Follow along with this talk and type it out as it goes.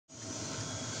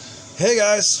Hey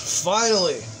guys,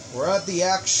 finally, we're at the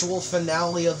actual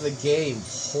finale of the game.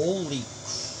 Holy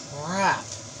crap.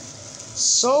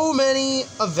 So many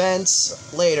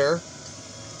events later,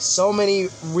 so many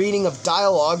reading of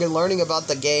dialogue and learning about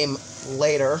the game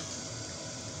later,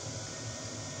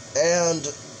 and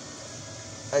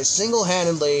I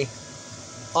single-handedly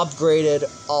upgraded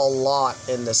a lot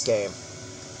in this game.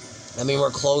 I mean,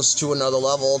 we're close to another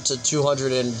level, to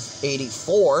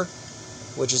 284,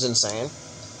 which is insane.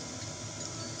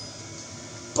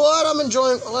 But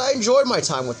I enjoyed my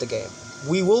time with the game.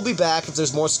 We will be back if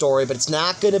there's more story, but it's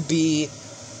not going to be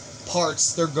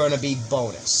parts, they're going to be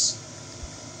bonus.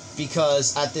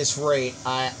 Because at this rate,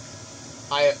 I've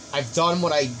done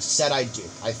what I said I'd do.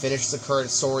 I finished the current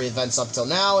story events up till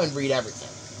now and read everything.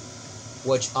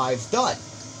 Which I've done.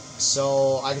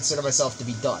 So I consider myself to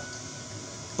be done.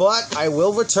 But I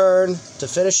will return to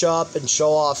finish up and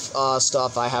show off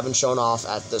stuff I haven't shown off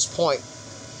at this point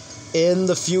in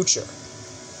the future.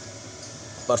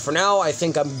 But for now, I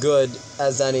think I'm good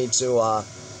as any to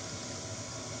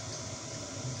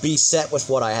be set with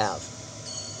what I have.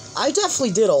 I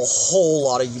definitely did a whole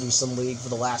lot of Unison League for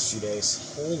the last few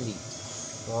days. Holy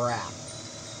crap.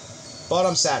 But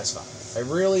I'm satisfied. I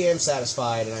really am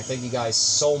satisfied, and I thank you guys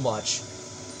so much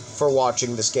for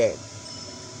watching this game.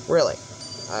 Really.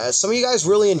 Some of you guys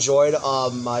really enjoyed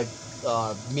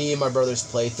me and my brother's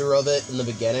playthrough of it in the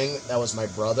beginning. That was my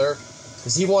brother.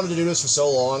 Because he wanted to do this for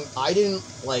so long. I didn't,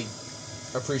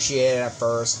 appreciate it at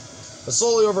first. But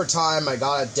slowly over time, I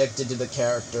got addicted to the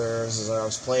characters as I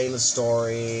was playing the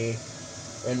story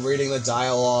and reading the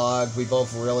dialogue. We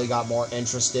both really got more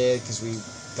interested because we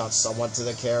got somewhat to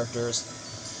the characters.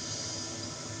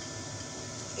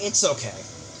 It's okay.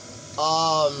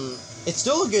 It's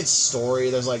still a good story.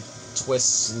 There's,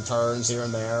 twists and turns here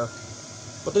and there.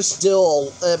 But there's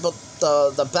still...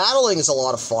 the battling is a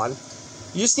lot of fun.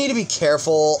 You just need to be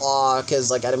careful,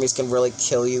 because, enemies can really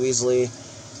kill you easily.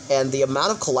 And the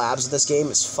amount of collabs in this game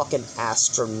is fucking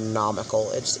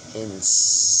astronomical. It's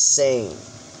insane.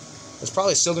 There's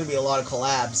probably still going to be a lot of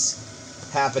collabs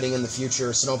happening in the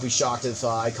future, so don't be shocked if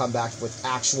I come back with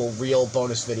actual, real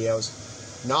bonus videos.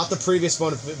 Not the previous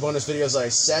bonus videos I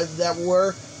said that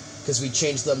were, because we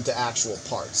changed them to actual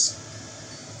parts.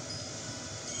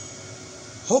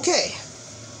 Okay.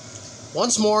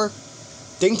 Once more,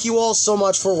 thank you all so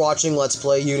much for watching Let's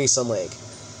Play Unison League.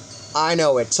 I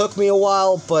know it took me a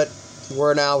while, but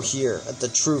we're now here at the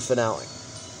true finale.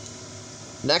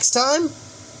 Next time,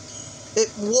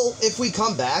 if we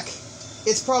come back,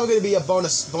 it's probably going to be a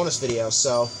bonus video,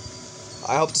 so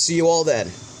I hope to see you all then.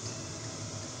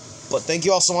 But thank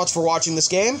you all so much for watching this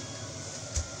game.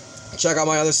 Check out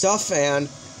my other stuff, and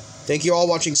thank you all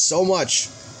watching so much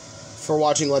for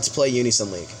watching Let's Play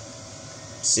Unison League.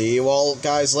 See you all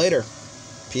guys later.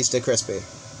 Peace to Crispy.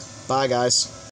 Bye, guys.